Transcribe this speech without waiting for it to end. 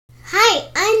Hi,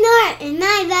 I'm Nora, and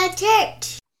I love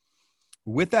church.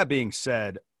 With that being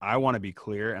said, I want to be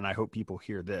clear, and I hope people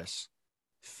hear this.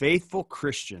 Faithful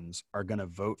Christians are going to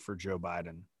vote for Joe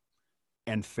Biden,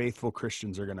 and faithful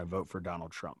Christians are going to vote for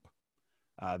Donald Trump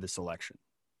this election.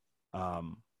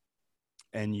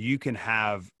 And you can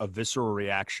have a visceral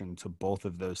reaction to both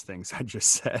of those things I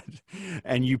just said,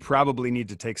 and you probably need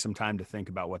to take some time to think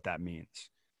about what that means.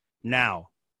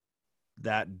 Now,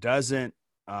 that doesn't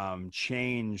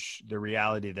change the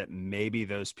reality that maybe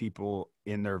those people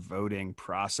in their voting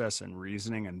process and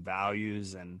reasoning and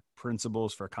values and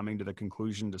principles for coming to the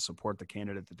conclusion to support the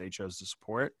candidate that they chose to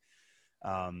support,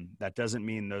 that doesn't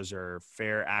mean those are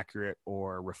fair, accurate,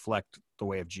 or reflect the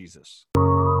way of Jesus.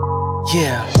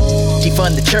 Yeah,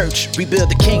 defund the church,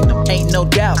 rebuild the kingdom, ain't no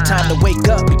doubt. Time to wake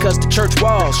up because the church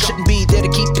walls shouldn't be there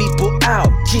to keep people out.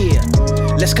 Yeah,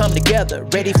 let's come together,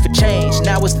 ready for change.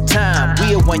 Now is the time.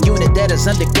 We are one unit that is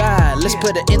under God. Let's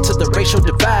put an end to the racial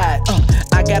divide.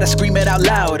 I gotta scream it out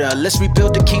louder. Let's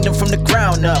rebuild the kingdom from the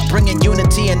ground up, bringing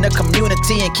unity in the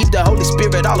community and keep the Holy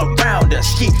Spirit all around us.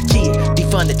 Yeah,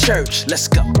 defund the church. Let's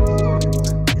go.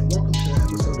 And welcome to an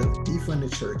episode of Defund the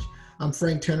Church. I'm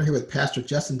Frank Turner here with Pastor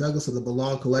Justin Douglas of the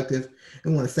Belong Collective,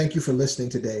 and want to thank you for listening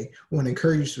today. I want to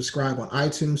encourage you to subscribe on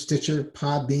iTunes, Stitcher,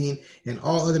 Podbean, and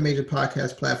all other major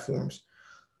podcast platforms.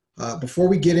 Before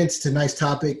we get into tonight's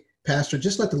topic, Pastor,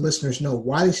 just let the listeners know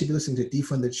why they should be listening to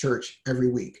Defund the Church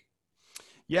every week.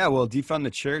 Yeah, well, Defund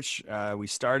the Church, we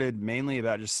started mainly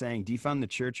about just saying defund the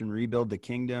church and rebuild the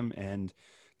kingdom, and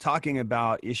talking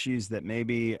about issues that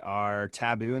maybe are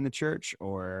taboo in the church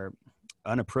or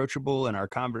unapproachable in our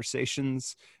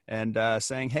conversations, and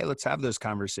saying, hey, let's have those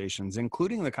conversations,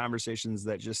 including the conversations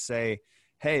that just say,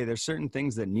 hey, there's certain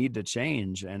things that need to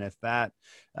change. And if that,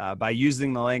 by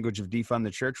using the language of defund the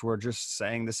church, we're just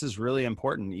saying this is really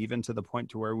important, even to the point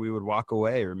to where we would walk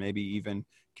away, or maybe even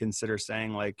consider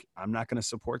saying, like, I'm not going to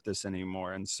support this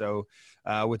anymore. And so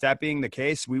with that being the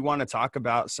case, we want to talk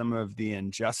about some of the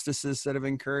injustices that have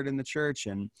occurred in the church,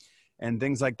 and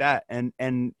things like that.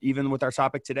 And even with our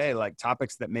topic today, like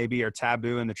topics that maybe are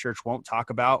taboo and the church won't talk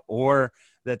about, or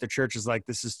that the church is like,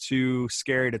 this is too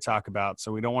scary to talk about,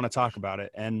 so we don't want to talk about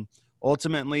it. And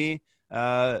ultimately,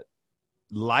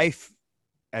 life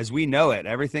as we know it,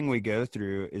 everything we go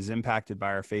through is impacted by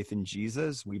our faith in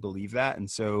Jesus. We believe that. And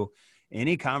so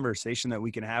any conversation that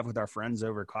we can have with our friends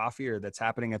over coffee, or that's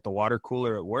happening at the water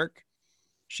cooler at work,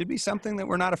 should be something that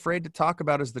we're not afraid to talk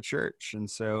about as the church. And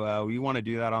so we want to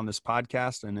do that on this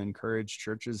podcast and encourage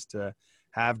churches to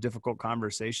have difficult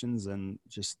conversations and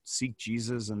just seek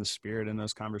Jesus and the Spirit in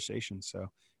those conversations. So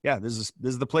yeah, this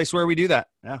is the place where we do that.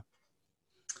 Yeah.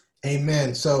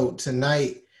 Amen. So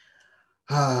tonight,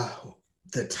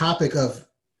 the topic of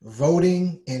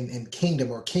voting and kingdom,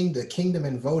 or the kingdom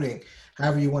and voting,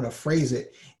 however you want to phrase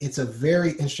it, it's a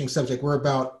very interesting subject. We're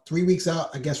about 3 weeks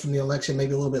out, I guess, from the election,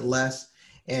 maybe a little bit less.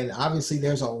 And obviously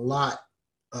there's a lot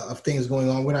of things going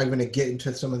on. We're not going to get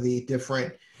into some of the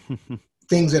different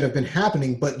things that have been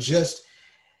happening, but just,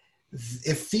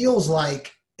 it feels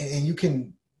like, and you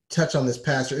can touch on this,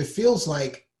 Pastor, it feels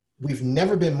like we've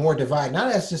never been more divided,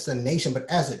 not as just a nation, but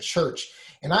as a church.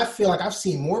 And I feel like I've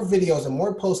seen more videos and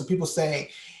more posts of people saying,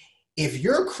 if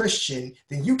you're a Christian,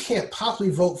 then you can't possibly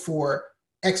vote for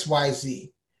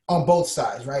XYZ on both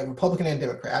sides, right? Republican and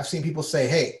Democrat. I've seen people say,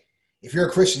 hey, if you're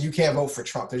a Christian, you can't vote for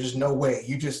Trump. There's just no way.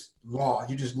 You just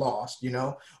lost, you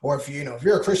know? Or if if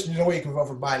you're a Christian, there's no way you can vote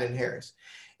for Biden and Harris.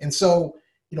 And so,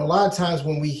 a lot of times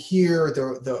when we hear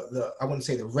the I wouldn't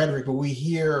say the rhetoric, but we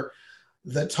hear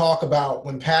the talk about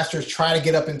when pastors try to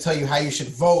get up and tell you how you should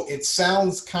vote, it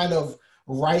sounds kind of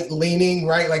right-leaning,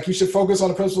 right? Like you should focus on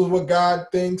the principles of what God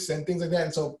thinks and things like that.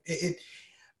 And so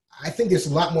I think there's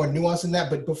a lot more nuance in that.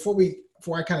 But before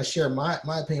I kind of share my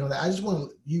opinion on that, I just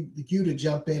want you to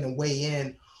jump in and weigh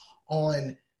in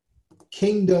on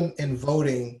kingdom and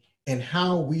voting and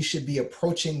how we should be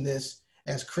approaching this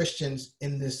as Christians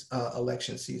in this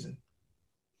election season.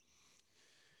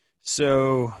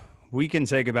 So we can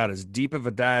take about as deep of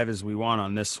a dive as we want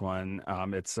on this one.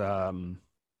 It's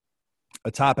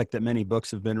a topic that many books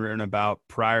have been written about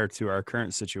prior to our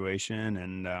current situation,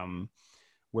 and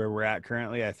where we're at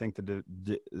currently. I think the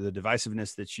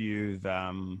divisiveness that you've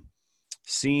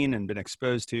seen and been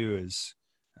exposed to is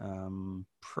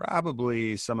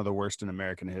probably some of the worst in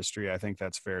American history. I think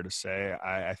that's fair to say.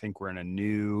 I think we're in a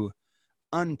new,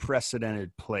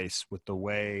 unprecedented place with the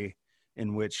way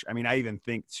in which, I even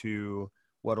think to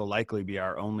what will likely be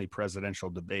our only presidential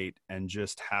debate, and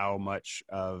just how much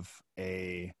of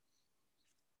a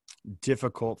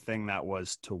difficult thing that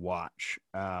was to watch.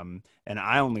 And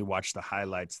I only watched the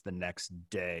highlights the next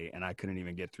day, and I couldn't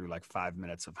even get through like 5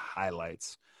 minutes of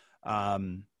highlights.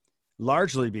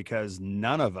 Largely because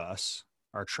none of us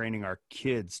are training our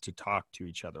kids to talk to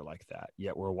each other like that.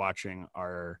 Yet we're watching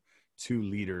our two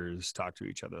leaders talk to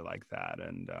each other like that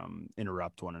and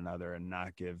interrupt one another and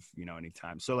not give, any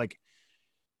time. So like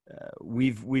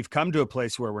we've come to a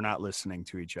place where we're not listening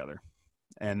to each other,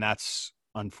 and that's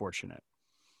unfortunate.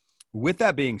 With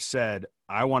that being said,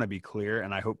 I want to be clear,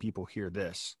 and I hope people hear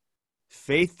this.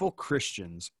 Faithful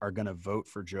Christians are going to vote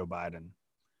for Joe Biden,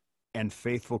 and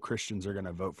faithful Christians are going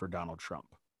to vote for Donald Trump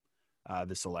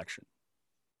this election.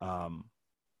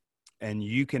 And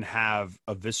you can have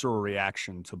a visceral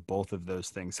reaction to both of those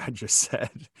things I just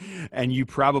said, and you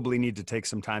probably need to take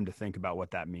some time to think about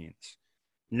what that means.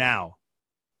 Now,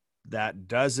 that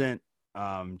doesn't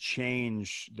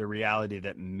change the reality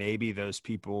that maybe those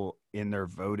people in their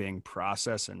voting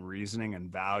process and reasoning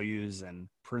and values and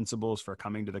principles for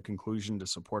coming to the conclusion to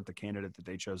support the candidate that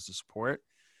they chose to support,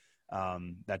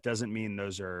 that doesn't mean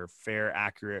those are fair,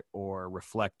 accurate, or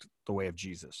reflect the way of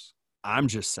Jesus. I'm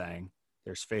just saying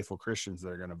there's faithful Christians that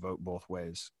are going to vote both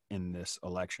ways in this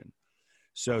election.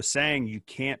 So saying you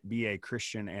can't be a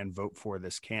Christian and vote for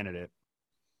this candidate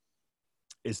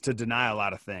is to deny a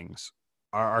lot of things.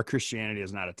 Our Christianity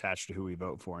is not attached to who we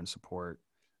vote for and support.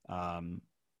 I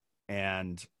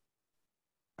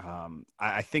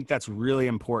think that's really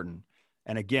important.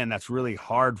 And again, that's really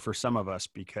hard for some of us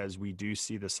because we do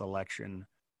see this election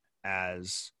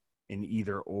as an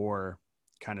either or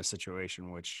kind of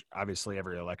situation, which obviously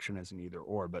every election is an either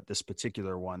or, but this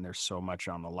particular one, there's so much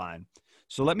on the line.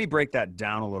 So let me break that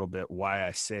down a little bit, why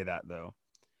I say that though.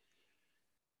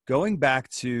 Going back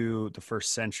to the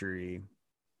first century,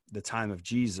 the time of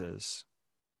Jesus,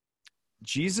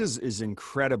 Jesus is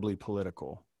incredibly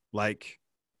political, like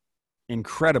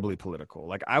incredibly political.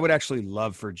 Like I would actually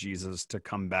love for Jesus to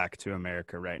come back to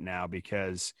America right now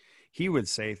because he would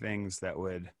say things that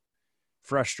would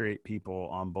frustrate people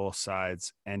on both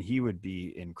sides, and he would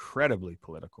be incredibly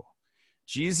political.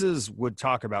 Jesus would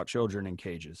talk about children in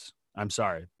cages. I'm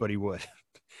sorry, but he would.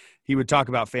 He would talk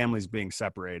about families being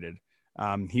separated.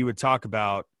 He would talk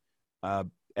about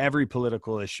every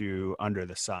political issue under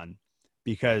the sun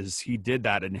because he did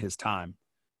that in his time.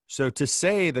 So to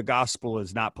say the gospel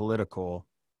is not political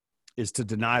is to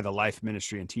deny the life,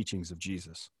 ministry, and teachings of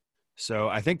Jesus. So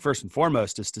I think first and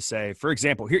foremost is to say, for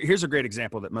example, here's a great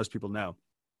example that most people know.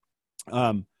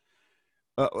 And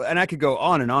I could go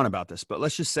on and on about this, but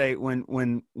let's just say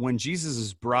when Jesus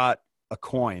is brought a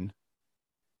coin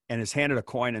and is handed a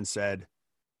coin and said,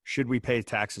 should we pay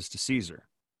taxes to Caesar?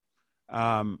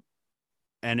 And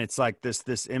it's like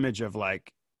this image of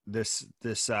like this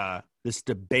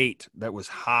debate that was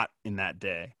hot in that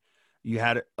day. You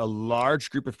had a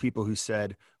large group of people who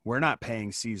said, we're not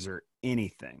paying Caesar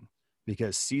anything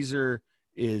because Caesar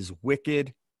is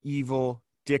wicked, evil,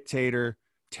 dictator,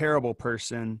 terrible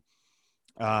person,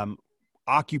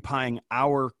 occupying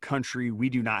our country. We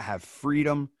do not have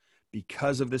freedom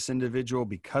because of this individual,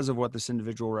 because of what this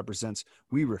individual represents.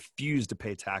 We refuse to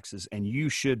pay taxes, and you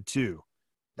should too.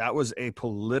 That was a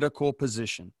political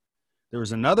position. There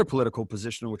was another political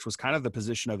position, which was kind of the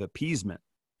position of appeasement.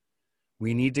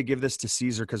 We need to give this to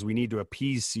Caesar because we need to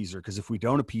appease Caesar, because if we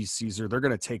don't appease Caesar, they're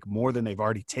going to take more than they've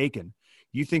already taken.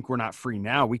 You think we're not free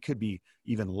now? We could be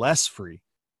even less free.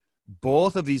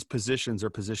 Both of these positions are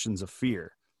positions of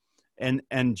fear. And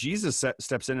Jesus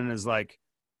steps in and is like,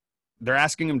 they're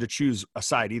asking him to choose a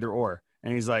side, either or.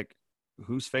 And he's like,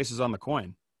 whose face is on the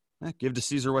coin? Give to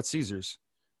Caesar what's Caesar's.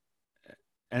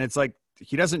 And it's like,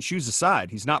 he doesn't choose a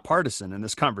side. He's not partisan in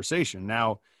this conversation.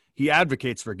 Now, he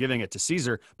advocates for giving it to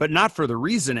Caesar, but not for the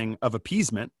reasoning of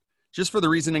appeasement, just for the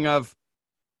reasoning of,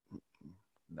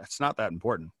 that's not that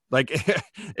important. Like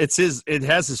it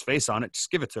has his face on it. Just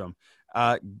give it to him.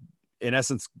 In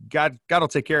essence, God will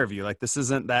take care of you. Like this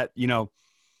isn't that,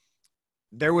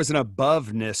 there was an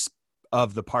aboveness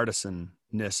of the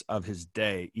partisanness of his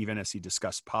day, even as he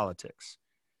discussed politics.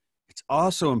 It's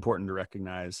also important to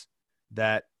recognize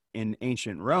that in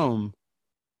ancient Rome,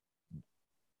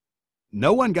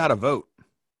 no one got a vote.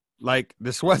 Like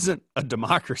this wasn't a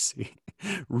democracy.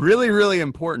 Really, really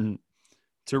important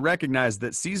to recognize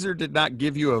that Caesar did not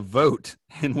give you a vote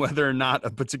in whether or not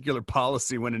a particular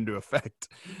policy went into effect.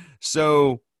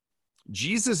 So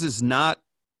Jesus is not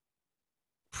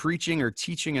preaching or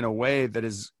teaching in a way that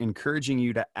is encouraging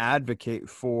you to advocate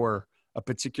for a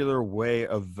particular way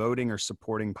of voting or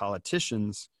supporting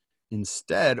politicians.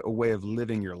 Instead, a way of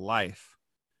living your life.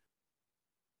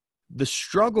 The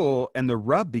struggle and the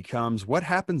rub becomes, what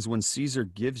happens when Caesar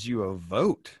gives you a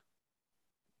vote?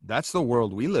 That's the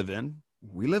world we live in.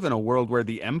 We live in a world where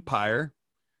the empire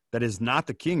that is not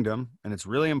the kingdom, and it's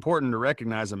really important to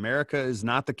recognize America is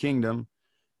not the kingdom.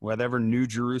 whatever New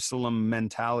Jerusalem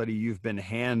mentality you've been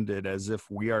handed, as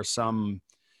if we are some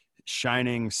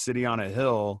shining city on a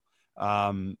hill,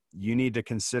 you need to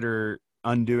consider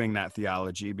undoing that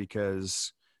theology,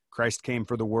 because Christ came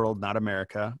for the world, not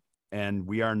America, and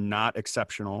we are not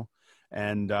exceptional.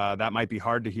 And that might be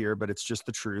hard to hear, but it's just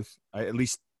the truth. At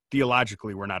least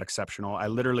theologically, we're not exceptional. I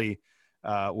literally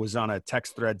was on a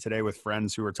text thread today with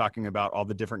friends who were talking about all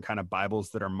the different kind of Bibles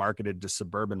that are marketed to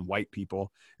suburban white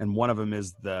people. And one of them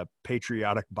is the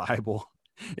Patriotic Bible.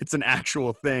 It's an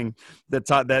actual thing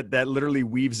that literally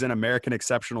weaves in American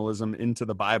exceptionalism into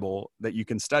the Bible that you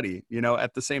can study,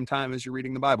 at the same time as you're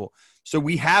reading the Bible. So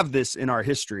we have this in our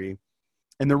history.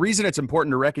 And the reason it's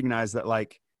important to recognize that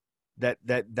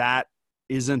that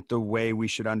isn't the way we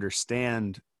should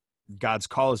understand God's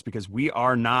call is because we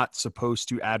are not supposed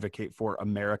to advocate for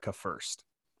America first.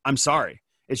 I'm sorry.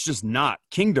 It's just not.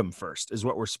 Kingdom first is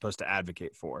what we're supposed to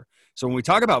advocate for. So when we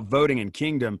talk about voting in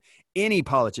kingdom, any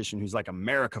politician who's like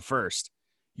America first,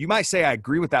 you might say, I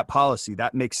agree with that policy.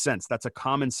 That makes sense. That's a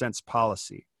common sense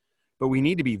policy. But we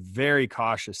need to be very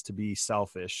cautious to be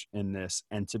selfish in this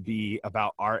and to be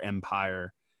about our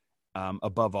empire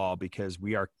above all, because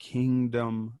we are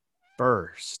kingdom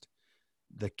first.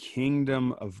 The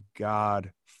kingdom of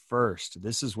God first.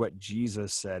 This is what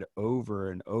Jesus said over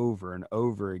and over and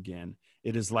over again.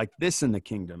 It is like this in the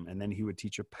kingdom. And then he would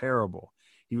teach a parable.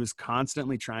 He was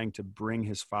constantly trying to bring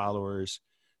his followers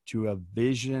to a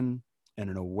vision and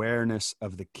an awareness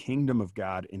of the kingdom of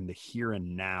God in the here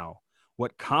and now.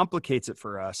 What complicates it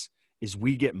for us is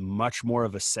we get much more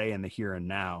of a say in the here and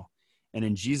now. And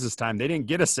in Jesus' time, they didn't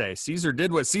get a say. Caesar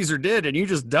did what Caesar did, and you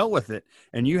just dealt with it.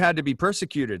 And you had to be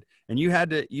persecuted, and you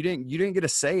didn't get a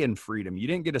say in freedom. You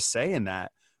didn't get a say in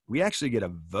that. We actually get a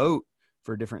vote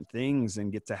for different things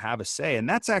and get to have a say, and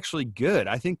that's actually good.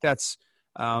 I think that's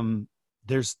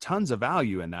there's tons of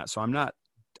value in that. So I'm not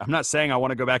saying I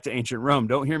want to go back to ancient Rome.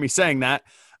 Don't hear me saying that.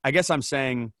 I guess I'm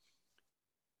saying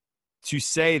to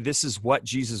say this is what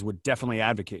Jesus would definitely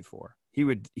advocate for. He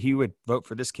would vote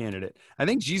for this candidate. I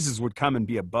think Jesus would come and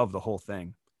be above the whole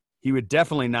thing. He would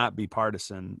definitely not be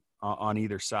partisan on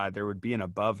either side. There would be an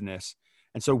aboveness.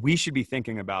 And so we should be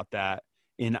thinking about that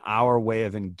in our way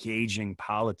of engaging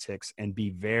politics and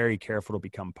be very careful to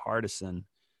become partisan.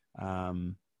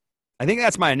 I think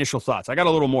that's my initial thoughts. I got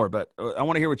a little more, but I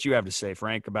want to hear what you have to say,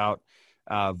 Frank, about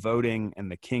voting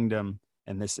and the kingdom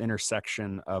and this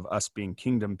intersection of us being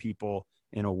kingdom people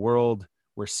in a world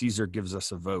where Caesar gives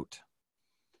us a vote.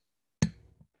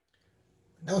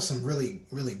 That was some really,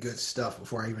 really good stuff.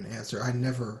 Before I even answer, I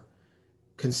never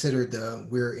considered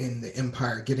we're in the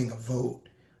empire getting a vote.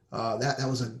 That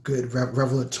was a good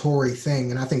revelatory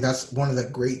thing. And I think that's one of the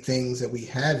great things that we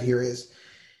have here is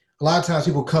a lot of times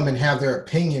people come and have their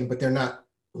opinion, but they're not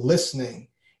listening.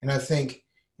 And I think,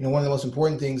 one of the most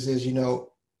important things is,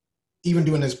 even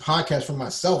doing this podcast for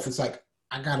myself, it's like,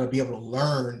 I got to be able to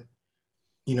learn,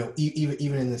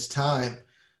 even in this time.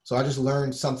 So I just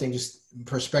learned something, just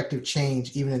perspective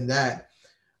change, even in that.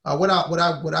 What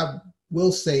I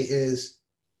will say is,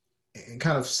 and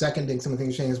kind of seconding some of the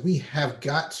things you're saying, is we have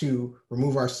got to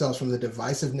remove ourselves from the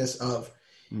divisiveness of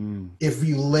if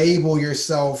you label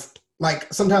yourself,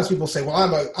 like sometimes people say, well,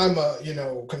 I'm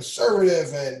a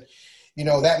conservative, and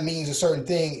that means a certain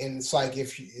thing. And it's like,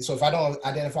 if I don't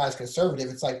identify as conservative,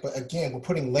 it's like, but again, we're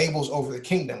putting labels over the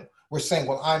kingdom. We're saying,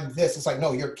 well, I'm this. It's like,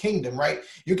 no, you're kingdom, right?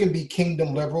 You can be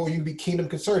kingdom liberal. You can be kingdom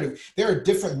conservative. There are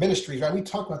different ministries, right? We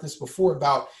talked about this before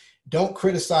about don't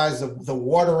criticize the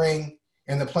watering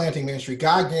and the planting ministry.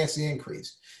 God grants the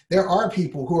increase. There are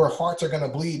people whose hearts are going to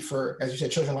bleed for, as you said,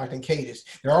 children locked in cages.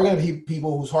 There are going to be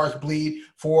people whose hearts bleed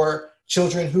for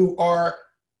children who are,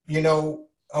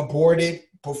 aborted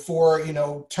before,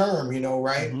 term,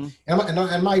 right? Mm-hmm. And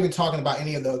I'm not even talking about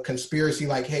any of the conspiracy,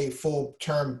 like, hey, full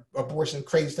term abortion,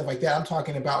 crazy stuff like that. I'm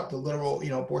talking about the literal,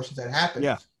 abortions that happen.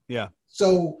 Yeah.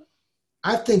 So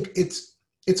I think it's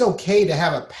okay to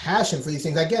have a passion for these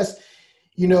things. I guess,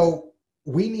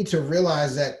 we need to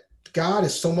realize that God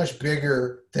is so much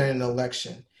bigger than an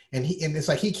election. And it's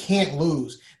like, he can't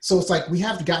lose. So it's like, we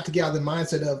have got to get out of the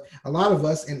mindset of a lot of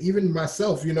us, and even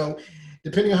myself,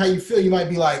 depending on how you feel, you might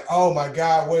be like, oh my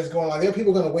God, what is going on? There are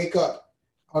people going to wake up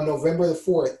on November the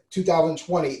 4th,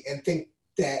 2020, and think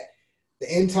that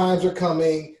the end times are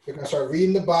coming. They're going to start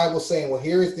reading the Bible saying, well,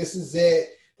 this is it,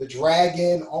 the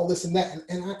dragon, all this and that.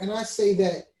 And I say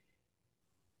that,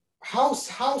 how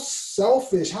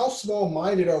selfish, how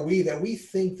small-minded are we that we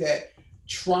think that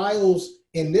trials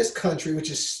in this country, which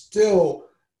is still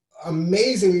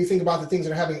amazing when you think about the things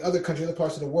that are happening in other countries, other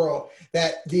parts of the world,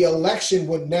 that the election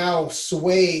would now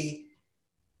sway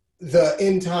the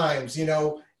end times,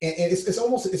 and it's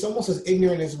almost as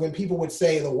ignorant as when people would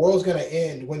say the world's going to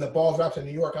end when the ball drops in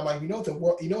New York. I'm like, the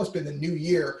world, it's been the new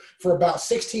year for about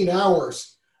 16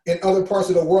 hours in other parts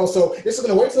of the world. So this is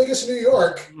going to wait till it gets to New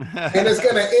York, and it's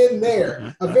going to end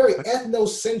there. A very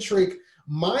ethnocentric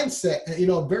mindset,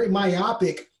 a very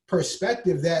myopic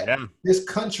perspective that this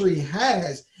country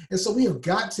has. And so we have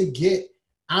got to get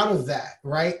out of that,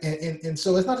 right? And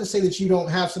so it's not to say that you don't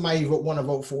have somebody you want to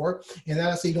vote for, and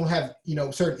not to say you don't have,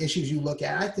 certain issues you look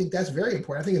at. I think that's very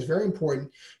important. I think it's very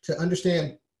important to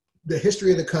understand the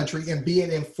history of the country and be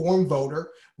an informed voter,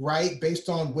 right? Based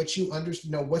on what you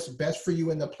understand, what's best for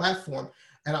you in the platform.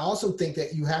 And I also think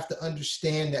that you have to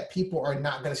understand that people are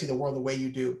not going to see the world the way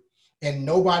you do. And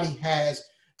nobody has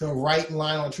the right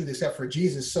line on truth except for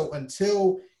Jesus. So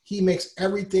until he makes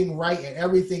everything right and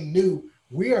everything new,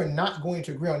 we are not going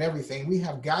to agree on everything. We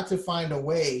have got to find a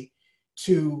way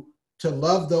to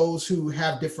love those who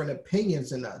have different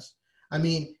opinions than us. I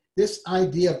mean, this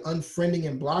idea of unfriending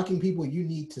and blocking people, you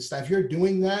need to stop. If you're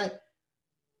doing that,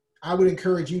 I would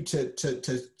encourage you to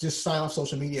just sign off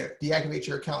social media, deactivate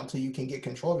your account until you can get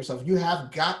control of yourself. You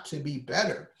have got to be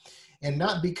better. And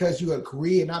not because you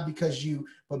agree and not because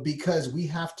but because we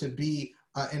have to be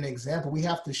an example. We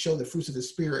have to show the fruits of the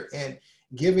Spirit, and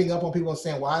giving up on people and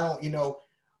saying, well,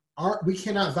 we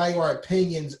cannot value our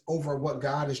opinions over what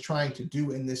God is trying to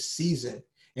do in this season.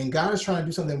 And God is trying to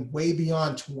do something way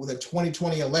beyond the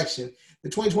 2020 election. The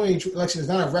 2020 election is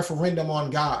not a referendum on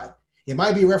God. It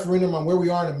might be a referendum on where we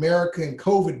are in America and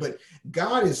COVID, but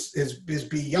God is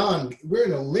beyond. We're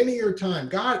in a linear time.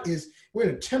 We're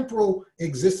in a temporal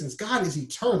existence. God is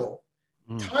eternal.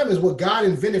 Time is what God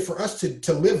invented for us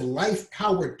to live life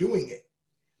how we're doing it,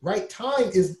 right? Time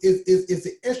is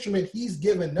the instrument he's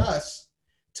given us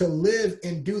to live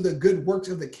and do the good works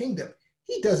of the kingdom.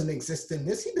 He doesn't exist in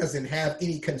this. He doesn't have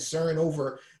any concern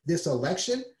over this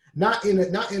election, not in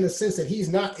a sense that he's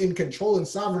not in control and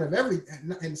sovereign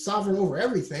over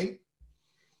everything.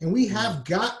 And we have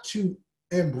got to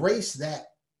embrace that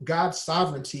God's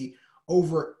sovereignty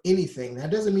over anything.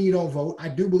 That doesn't mean you don't vote. I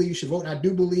do believe you should vote. And I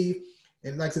do believe,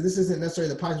 and like I said, this isn't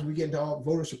necessarily the podcast we get into all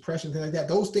voter suppression, things like that.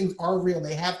 Those things are real.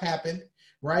 They have happened,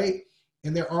 right?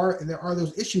 And there are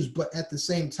those issues, but at the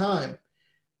same time,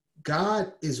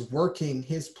 God is working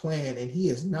his plan, and he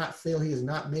has not failed. He has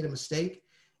not made a mistake.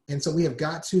 And so we have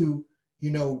got to,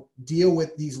 deal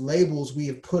with these labels we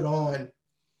have put on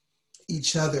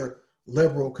each other,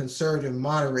 liberal, conservative,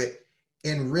 moderate,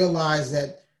 and realize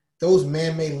that those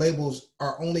man-made labels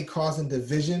are only causing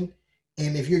division.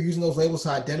 And if you're using those labels to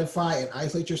identify and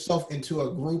isolate yourself into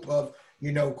a group of,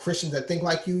 Christians that think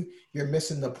like you, you're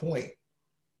missing the point.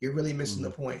 You're really missing the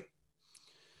point.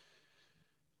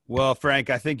 Well, Frank,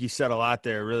 I think you said a lot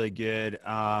there. Really good.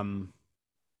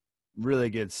 Really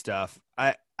good stuff.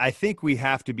 I think we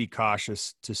have to be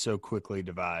cautious to so quickly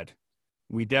divide.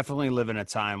 We definitely live in a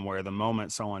time where the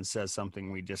moment someone says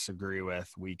something we disagree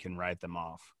with, we can write them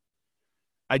off.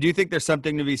 I do think there's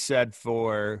something to be said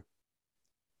for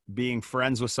being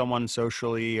friends with someone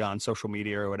socially on social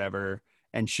media or whatever,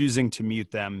 and choosing to mute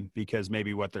them because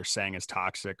maybe what they're saying is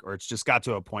toxic, or it's just got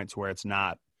to a point to where it's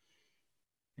not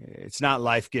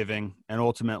life-giving, and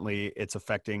ultimately it's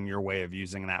affecting your way of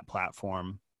using that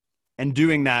platform, and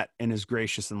doing that in as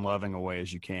gracious and loving a way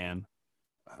as you can.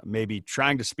 Maybe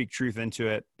trying to speak truth into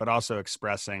it, but also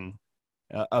expressing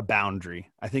a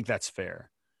boundary. I think that's fair.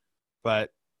 But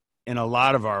in a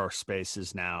lot of our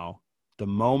spaces now, the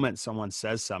moment someone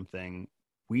says something,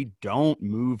 we don't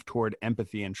move toward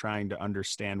empathy and trying to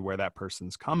understand where that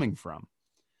person's coming from.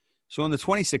 So in the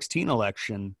 2016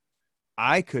 election,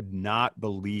 I could not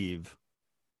believe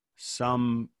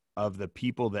some of the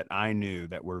people that I knew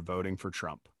that were voting for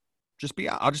Trump.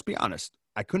 I'll just be honest.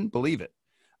 I couldn't believe it.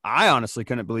 I honestly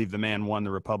couldn't believe the man won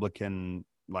the Republican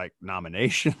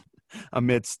nomination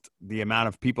amidst the amount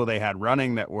of people they had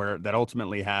running that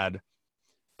ultimately had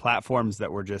platforms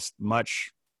that were just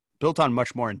built on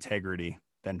much more integrity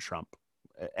than Trump.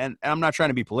 And I'm not trying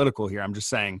to be political here. I'm just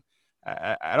saying,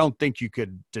 I don't think you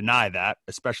could deny that,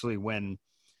 especially when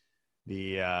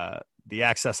the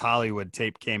Access Hollywood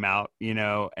tape came out,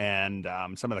 and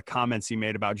some of the comments he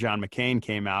made about John McCain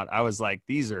came out. I was like,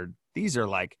 these are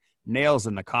like nails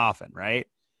in the coffin, right?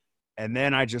 And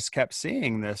then I just kept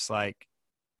seeing this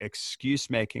excuse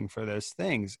making for those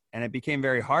things, and it became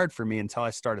very hard for me until I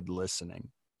started listening.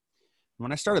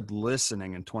 When I started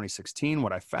listening in 2016,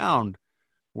 what I found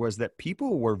was that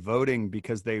people were voting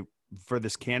for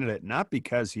this candidate, not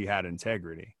because he had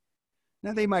integrity.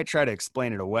 Now they might try to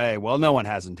explain it away. Well, no one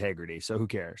has integrity, so who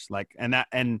cares?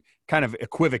 And kind of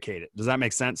equivocate it. Does that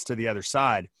make sense to the other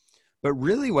side? But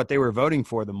really what they were voting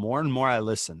for, the more and more I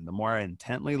listened, the more I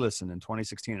intently listened in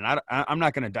 2016, and I'm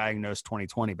not going to diagnose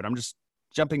 2020, but I'm just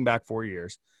jumping back 4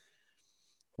 years.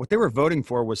 What they were voting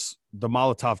for was the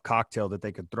Molotov cocktail that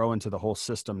they could throw into the whole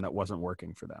system that wasn't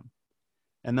working for them.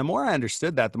 And the more I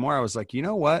understood that, the more I was like, you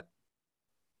know what?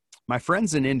 My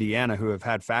friends in Indiana who have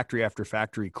had factory after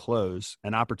factory close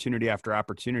and opportunity after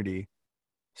opportunity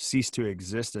cease to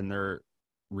exist in their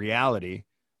reality,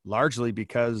 largely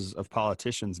because of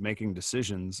politicians making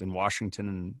decisions in Washington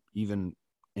and even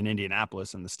in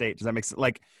Indianapolis in the state. Does that make sense?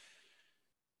 Like,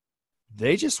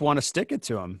 they just want to stick it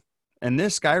to them. And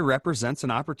this guy represents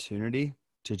an opportunity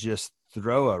to just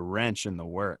throw a wrench in the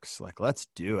works. Like, let's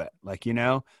do it. Like, you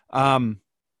know, there's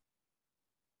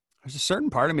a certain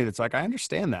part of me that's like, I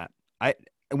understand that.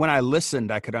 When I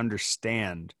listened, I could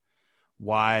understand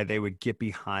why they would get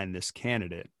behind this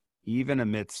candidate, even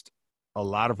amidst a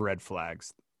lot of red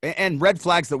flags. And red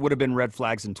flags that would have been red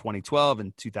flags in 2012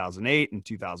 and 2008 and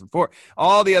 2004.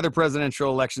 All the other presidential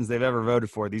elections they've ever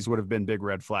voted for, these would have been big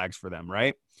red flags for them,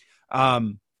 right?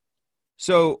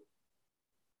 So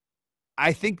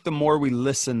I think the more we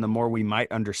listen, the more we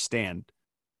might understand.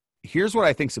 Here's what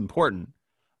I think is important.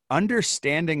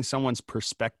 Understanding someone's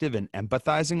perspective and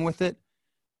empathizing with it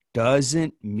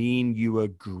doesn't mean you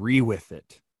agree with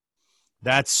it.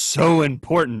 That's so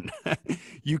important.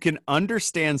 You can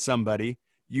understand somebody,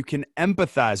 you can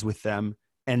empathize with them,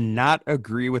 and not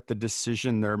agree with the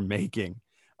decision they're making.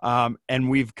 And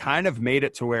we've kind of made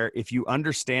it to where if you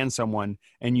understand someone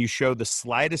and you show the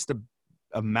slightest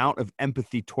amount of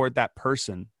empathy toward that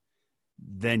person,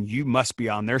 then you must be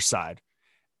on their side,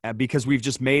 because we've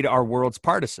just made our worlds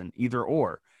partisan, either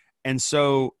or. And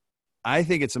so I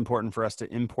think it's important for us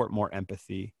to import more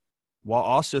empathy while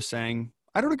also saying,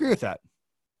 I don't agree with that,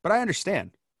 but I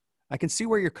understand. I can see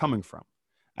where you're coming from.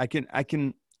 I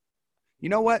can, you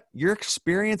know what? Your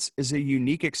experience is a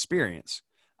unique experience.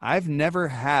 I've never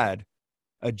had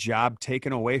a job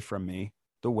taken away from me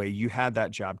the way you had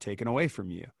that job taken away from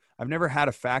you. I've never had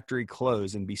a factory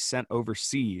close and be sent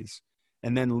overseas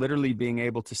and then literally being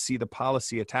able to see the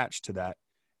policy attached to that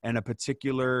and a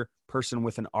particular person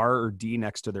with an R or D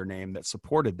next to their name that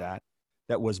supported that.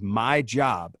 That was my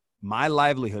job, my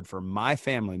livelihood for my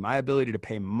family, my ability to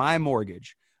pay my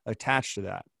mortgage attached to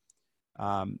that.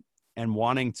 And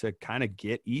wanting to kind of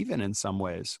get even in some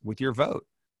ways with your vote.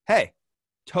 Hey,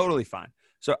 totally fine.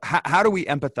 So how do we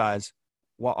empathize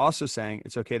while also saying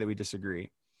it's okay that we disagree?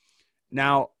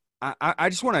 Now, I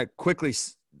just want to quickly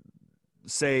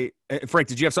say, Frank,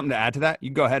 did you have something to add to that? You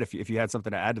can go ahead if you had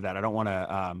something to add to that. I don't want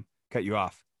to cut you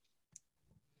off.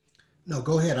 No,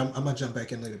 go ahead. I'm going to jump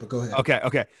back in later, but go ahead.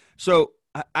 Okay. So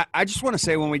I just want to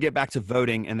say when we get back to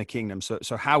voting in the kingdom,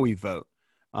 so how we vote,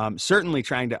 certainly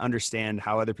trying to understand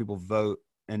how other people vote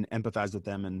and empathize with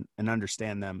them and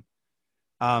understand them.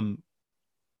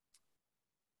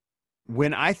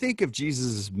 When I think of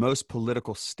Jesus' most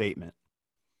political statement,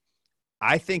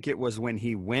 I think it was when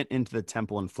he went into the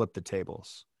temple and flipped the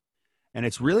tables. And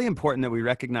it's really important that we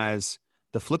recognize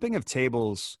the flipping of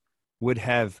tables would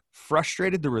have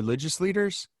frustrated the religious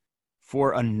leaders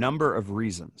for a number of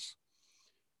reasons.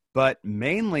 But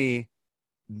mainly,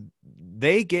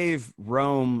 they gave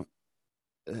Rome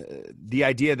the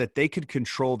idea that they could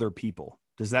control their people.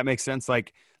 Does that make sense?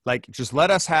 Like just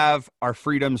let us have our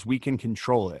freedoms, we can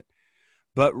control it.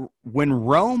 But when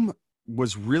Rome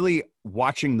was really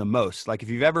watching the most, like if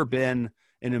you've ever been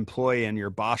an employee and your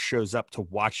boss shows up to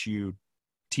watch you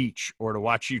teach or to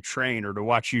watch you train or to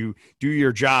watch you do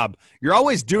your job, you're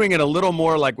always doing it a little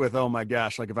more like with, oh my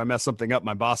gosh, like if I mess something up,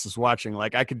 my boss is watching.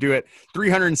 Like I could do it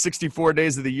 364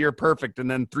 days of the year perfect, and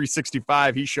then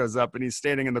 365 he shows up and he's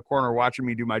standing in the corner watching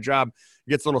me do my job.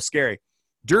 It gets a little scary.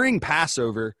 During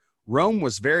Passover, Rome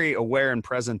was very aware and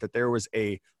present that there was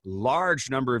a large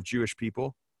number of Jewish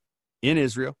people in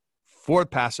Israel for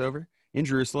Passover in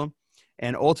Jerusalem,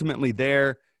 and ultimately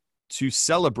there to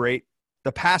celebrate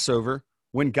the Passover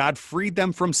when God freed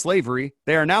them from slavery.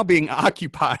 They are now being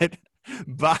occupied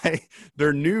by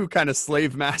their new kind of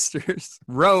slave masters,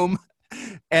 Rome.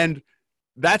 And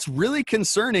that's really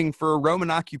concerning for a Roman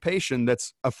occupation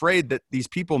that's afraid that these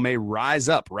people may rise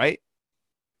up, right?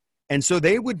 And so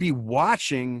they would be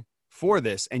watching for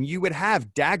this. And you would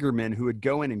have daggermen who would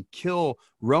go in and kill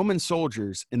Roman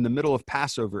soldiers in the middle of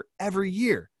Passover every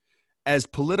year as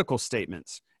political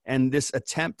statements and this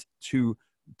attempt to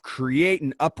create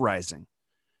an uprising.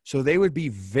 So they would be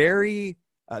they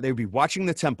would be watching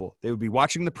the temple. They would be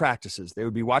watching the practices. They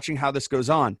would be watching how this goes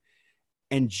on.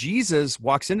 And Jesus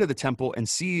walks into the temple and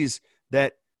sees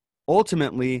that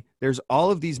ultimately there's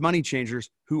all of these money changers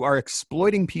who are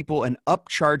exploiting people and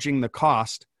upcharging the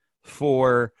cost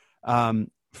for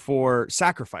for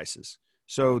sacrifices.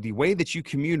 So the way that you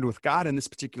communed with God in this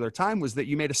particular time was that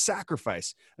you made a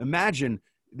sacrifice. Imagine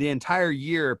the entire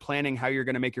year planning how you're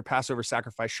going to make your Passover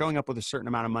sacrifice, showing up with a certain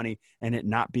amount of money and it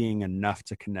not being enough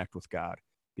to connect with God.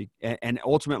 And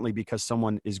ultimately because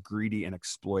someone is greedy and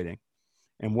exploiting.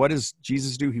 And what does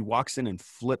Jesus do? He walks in and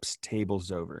flips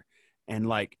tables over.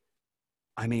 And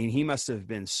he must have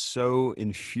been so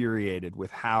infuriated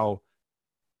with how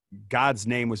God's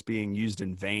name was being used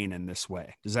in vain in this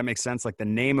way. Does that make sense? Like the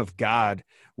name of God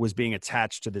was being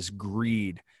attached to this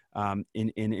greed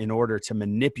in order to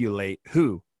manipulate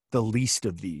who? The least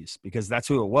of these, because that's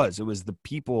who it was. It was the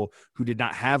people who did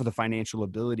not have the financial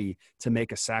ability to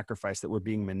make a sacrifice that were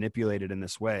being manipulated in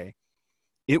this way.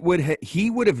 He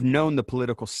would have known the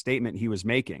political statement he was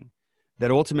making,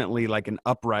 that ultimately like an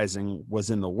uprising was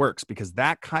in the works, because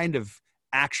that kind of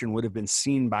action would have been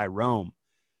seen by Rome.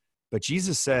 But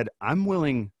Jesus said, I'm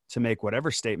willing to make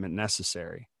whatever statement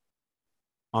necessary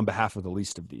on behalf of the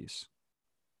least of these.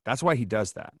 That's why he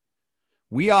does that.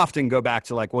 We often go back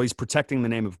to he's protecting the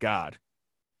name of God.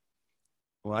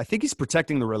 Well, I think he's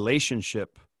protecting the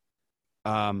relationship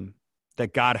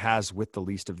that God has with the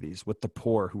least of these, with the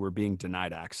poor who are being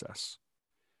denied access.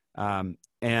 I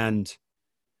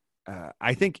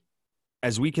think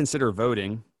as we consider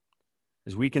voting,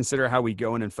 as we consider how we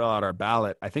go in and fill out our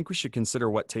ballot, I think we should consider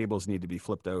what tables need to be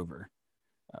flipped over,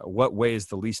 what ways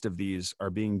the least of these are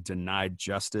being denied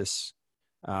justice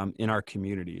in our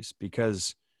communities,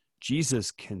 because Jesus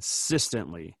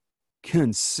consistently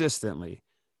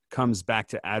comes back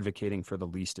to advocating for the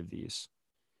least of these.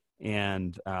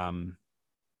 And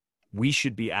we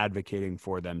should be advocating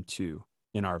for them too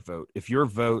in our vote. If your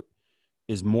vote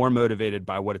is more motivated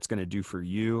by what it's going to do for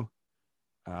you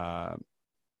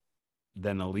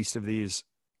than the least of these,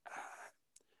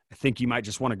 I think you might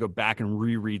just want to go back and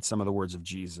reread some of the words of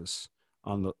Jesus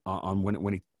on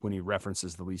when he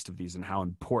references the least of these, and how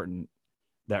important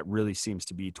that really seems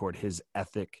to be toward his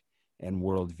ethic and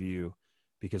worldview,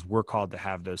 because we're called to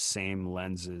have those same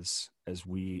lenses as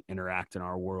we interact in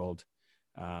our world.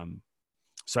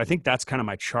 So I think that's kind of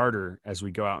my charter as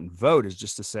we go out and vote, is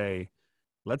just to say,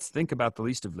 let's think about the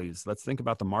least of these. Let's think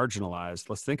about the marginalized.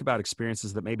 Let's think about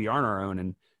experiences that maybe aren't our own,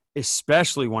 and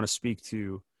especially want to speak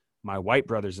to my white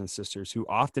brothers and sisters who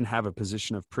often have a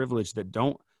position of privilege that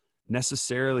don't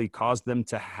necessarily cause them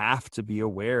to have to be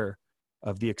aware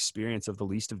of the experience of the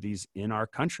least of these in our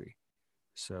country.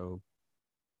 So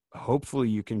hopefully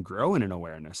you can grow in an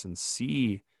awareness and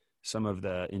see some of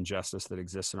the injustice that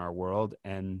exists in our world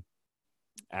and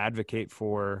advocate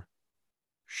for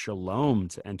shalom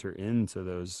to enter into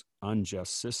those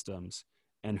unjust systems.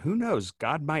 And who knows,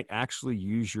 God might actually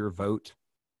use your vote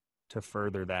to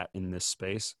further that in this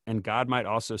space. And God might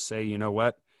also say, you know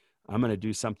what, I'm going to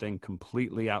do something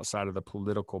completely outside of the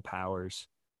political powers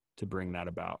to bring that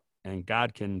about. And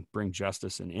God can bring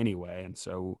justice in any way. And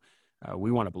so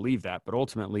we want to believe that. But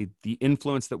ultimately, the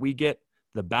influence that we get,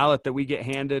 the ballot that we get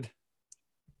handed,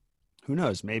 who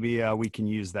knows, maybe we can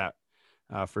use that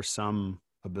for some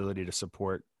ability to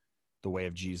support the way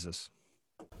of Jesus.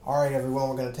 All right, everyone,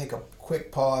 we're going to take a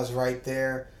quick pause right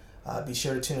there. Be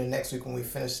sure to tune in next week when we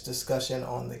finish the discussion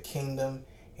on the kingdom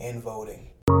and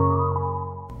voting.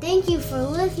 Thank you for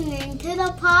listening to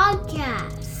the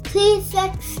podcast. Please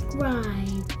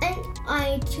subscribe on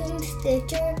iTunes,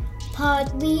 Stitcher,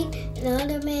 Podbean, and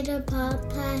other major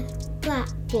podcast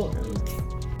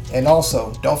platforms. And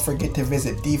also, don't forget to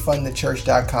visit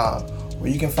defundthechurch.com, where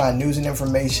you can find news and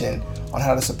information on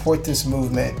how to support this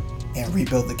movement and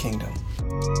rebuild the kingdom.